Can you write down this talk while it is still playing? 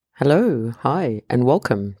Hello, hi, and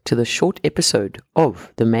welcome to the short episode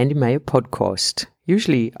of the Mandy Mayer podcast.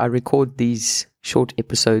 Usually I record these short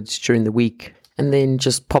episodes during the week and then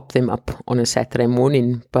just pop them up on a Saturday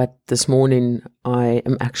morning. But this morning I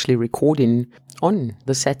am actually recording on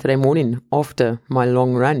the Saturday morning after my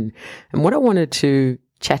long run. And what I wanted to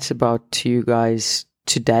chat about to you guys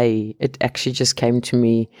today, it actually just came to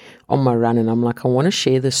me on my run, and I'm like, I want to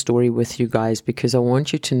share this story with you guys because I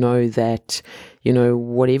want you to know that,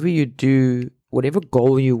 whatever you do, whatever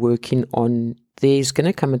goal you're working on, there's going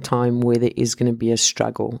to come a time where there is going to be a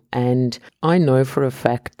struggle. And I know for a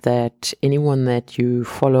fact that anyone that you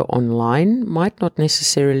follow online might not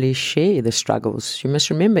necessarily share the struggles. You must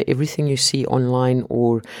remember, everything you see online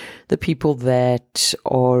or the people that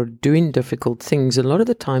are doing difficult things, a lot of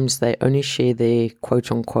the times they only share their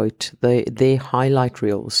quote unquote, their highlight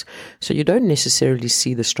reels. So you don't necessarily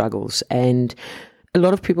see the struggles. And a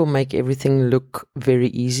lot of people make everything look very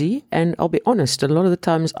easy, and I'll be honest, a lot of the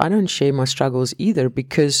times I don't share my struggles either,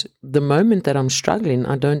 because the moment that I'm struggling,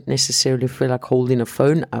 I don't necessarily feel like holding a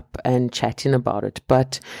phone up and chatting about it.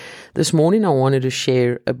 But this morning I wanted to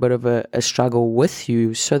share a bit of a struggle with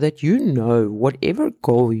you so that you know whatever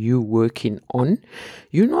goal you're working on,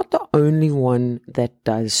 you're not the only one that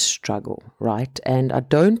does struggle, right? And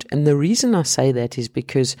the reason I say that is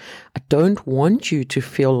because I don't want you to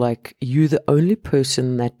feel like you're the only person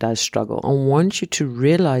that does struggle. I want you to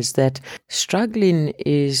realize that struggling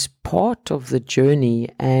is part of the journey,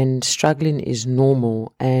 and struggling is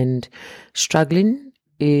normal, and struggling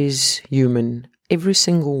is human. Every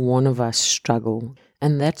single one of us struggle,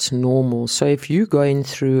 and that's normal. So if you're going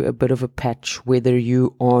through a bit of a patch, whether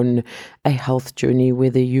you're on a health journey,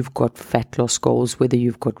 whether you've got fat loss goals, whether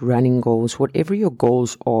you've got running goals, whatever your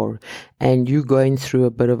goals are, and you're going through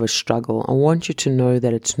a bit of a struggle, I want you to know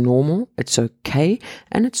that it's normal, it's okay,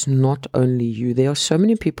 and it's not only you. There are so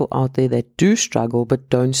many people out there that do struggle but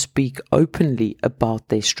don't speak openly about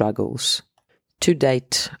their struggles. To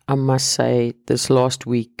date, I must say, this last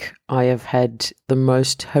week, I have had the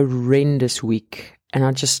most horrendous week, and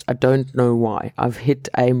I don't know why. I've hit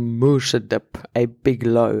a moose dip, a big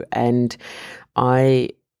low, and I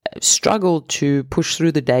struggle to push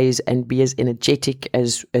through the days and be as energetic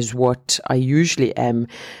as what I usually am.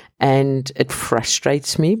 And it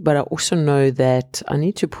frustrates me, but I also know that I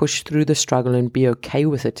need to push through the struggle and be okay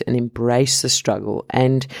with it and embrace the struggle.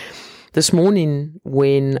 And this morning,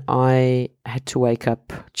 when I had to wake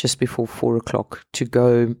up just before 4 o'clock to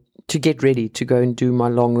get ready to go and do my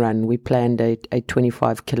long run, we planned a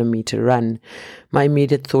 25 kilometer run. My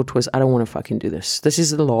immediate thought was, I don't want to fucking do this. This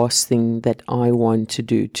is the last thing that I want to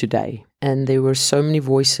do today. And there were so many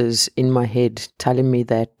voices in my head telling me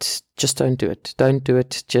that just don't do it. Don't do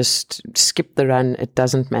it. Just skip the run. It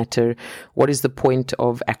doesn't matter. What is the point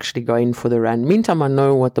of actually going for the run? Meantime, I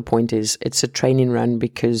know what the point is. It's a training run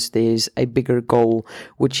because there's a bigger goal,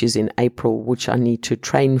 which is in April, which I need to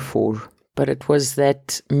train for. But it was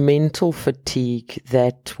that mental fatigue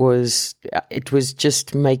it was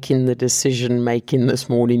just making the decision making this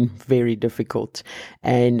morning very difficult.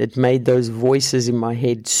 And it made those voices in my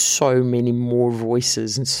head so many more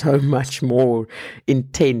voices and so much more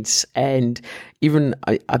intense. And even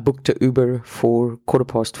I booked an Uber for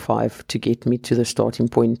 5:15 to get me to the starting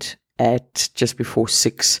point at just before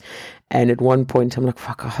 6. And at one point, I'm like,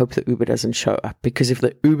 fuck, I hope the Uber doesn't show up. Because if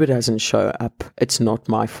the Uber doesn't show up, it's not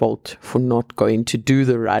my fault for not going to do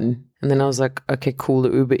the run. And then I was like, okay, cool,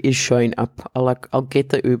 the Uber is showing up. I'll get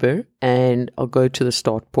the Uber and I'll go to the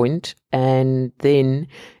start point. And then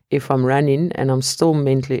if I'm running and I'm still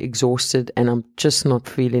mentally exhausted and I'm just not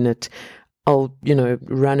feeling it, I'll,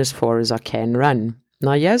 run as far as I can run.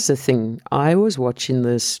 Now, here's the thing. I was watching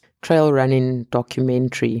this trail running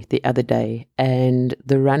documentary the other day, and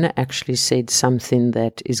the runner actually said something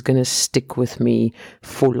that is going to stick with me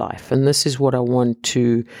for life. And this is what I want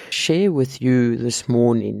to share with you this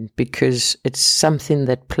morning, because it's something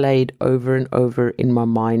that played over and over in my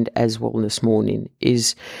mind as well this morning.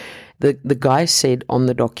 Is the guy said on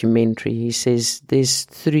the documentary, he says, there's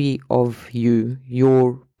 3 of you: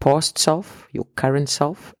 your past self, your current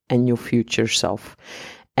self, and your future self.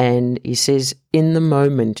 And he says, in the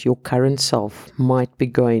moment, your current self might be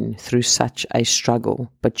going through such a struggle,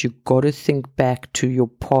 but you got to think back to your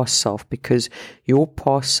past self, because your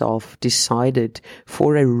past self decided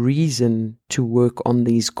for a reason to work on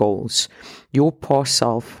these goals. Your past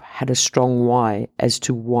self had a strong why as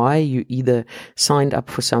to why you either signed up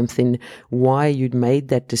for something, why you'd made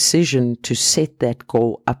that decision to set that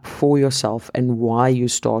goal up for yourself, and why you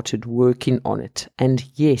started working on it. And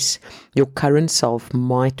yes, your current self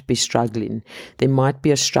might be struggling. There might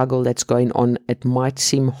be a struggle that's going on. It might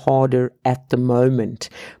seem harder at the moment,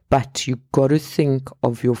 But you got to think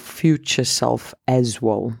of your future self as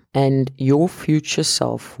well. And your future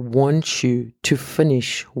self wants you to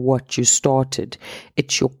finish what you started.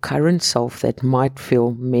 It's your current self that might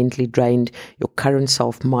feel mentally drained. Your current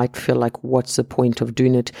self might feel like, what's the point of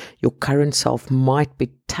doing it? Your current self might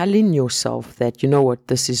be telling yourself that, you know what,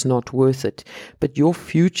 this is not worth it. But your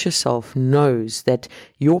future self knows that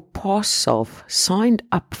your past self signed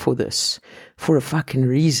up for this for a fucking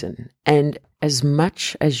reason. And as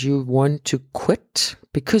much as you want to quit,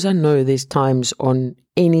 because I know there's times on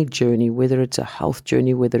any journey, whether it's a health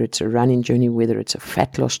journey, whether it's a running journey, whether it's a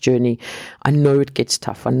fat loss journey, I know it gets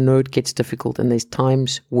tough. I know it gets difficult. And there's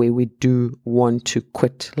times where we do want to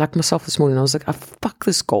quit. Like myself this morning, I was like, fuck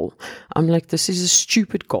this goal. I'm like, this is a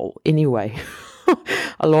stupid goal anyway.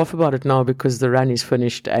 I laugh about it now because the run is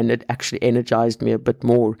finished and it actually energized me a bit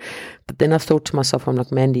more. But then I thought to myself, I'm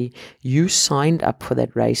like, Mandy, you signed up for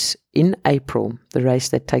that race in April, the race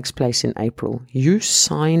that takes place in April. You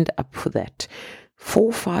signed up for that 4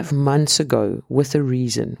 or 5 months ago with a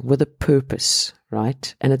reason, with a purpose,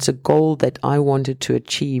 right? And it's a goal that I wanted to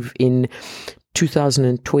achieve in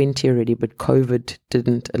 2020 already, but COVID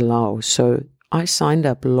didn't allow. So I signed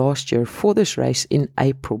up last year for this race in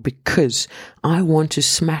April because I want to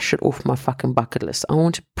smash it off my fucking bucket list. I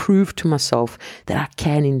want to prove to myself that I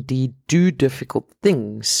can indeed do difficult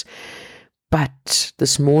things. But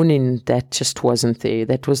this morning, that just wasn't there.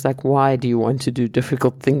 That was like, why do you want to do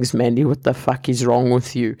difficult things, Mandy? What the fuck is wrong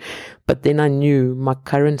with you? But then I knew my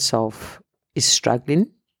current self is struggling,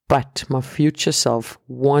 but my future self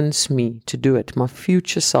wants me to do it. My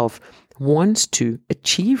future self wants to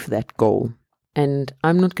achieve that goal. And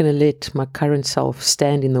I'm not going to let my current self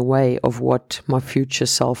stand in the way of what my future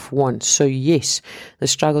self wants. So yes, the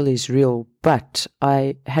struggle is real, but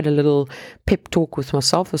I had a little pep talk with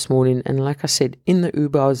myself this morning. And like I said, in the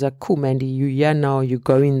Uber, I was like, cool, Mandy, you're now, you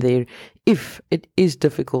go in there. If it is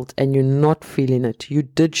difficult and you're not feeling it, you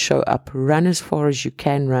did show up, run as far as you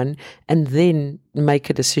can run, and then make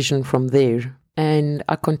a decision from there. And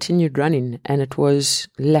I continued running, and it was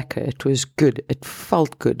lekker. It was good. It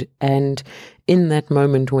felt good. And in that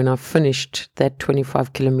moment when I finished that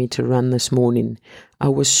 25-kilometer run this morning, I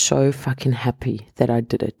was so fucking happy that I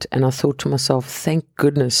did it. And I thought to myself, thank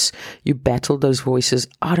goodness you battled those voices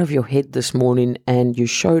out of your head this morning and you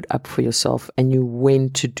showed up for yourself and you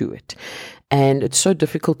went to do it. And it's so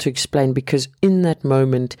difficult to explain because in that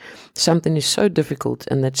moment, something is so difficult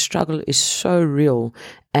and that struggle is so real.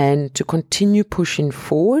 And to continue pushing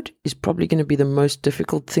forward is probably going to be the most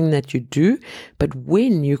difficult thing that you do. But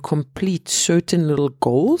when you complete certain little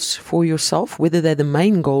goals for yourself, whether they're the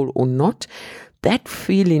main goal or not, that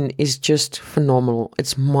feeling is just phenomenal.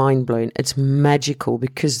 It's mind-blowing. It's magical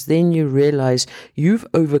because then you realize you've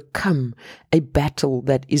overcome a battle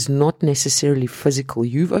that is not necessarily physical.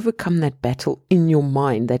 You've overcome that battle in your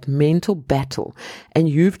mind, that mental battle, and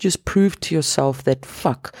you've just proved to yourself that,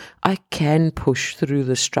 fuck, I can push through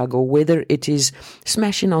the struggle, whether it is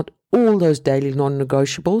smashing out all those daily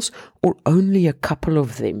non-negotiables or only a couple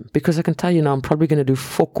of them. Because I can tell you now, I'm probably going to do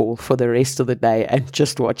fuck all for the rest of the day and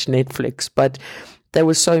just watch Netflix. But that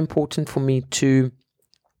was so important for me to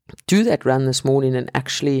do that run this morning and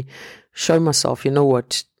actually show myself, you know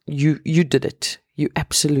what, you did it. You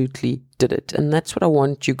absolutely did it. And that's what I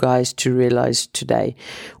want you guys to realize today,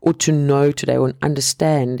 or to know today, or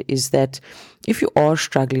understand, is that if you are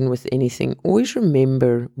struggling with anything, always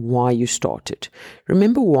remember why you started.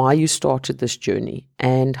 Remember why you started this journey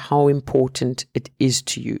and how important it is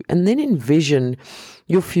to you. And then envision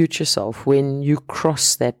your future self when you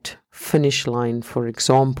cross that finish line, for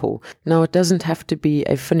example. Now, it doesn't have to be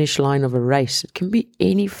a finish line of a race. It can be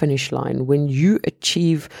any finish line. When you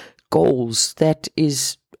achieve goals, that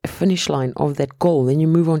is a finish line of that goal. Then you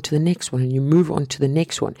move on to the next one and you move on to the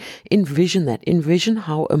next one. Envision that. Envision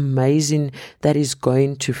how amazing that is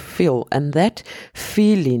going to feel. And that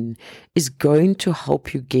feeling is going to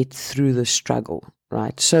help you get through the struggle,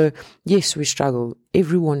 right? So yes, we struggle.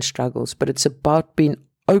 Everyone struggles, but it's about being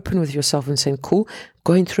open with yourself and saying, cool,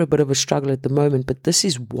 going through a bit of a struggle at the moment, but this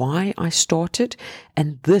is why I started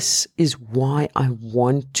and this is why I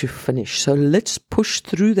want to finish. So let's push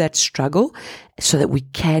through that struggle so that we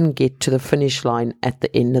can get to the finish line at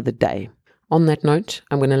the end of the day. On that note,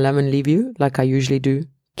 I'm going to love and leave you like I usually do.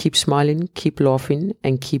 Keep smiling, keep laughing,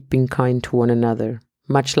 and keep being kind to one another.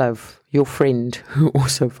 Much love, your friend who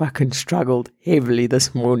also fucking struggled heavily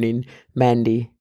this morning, Mandy.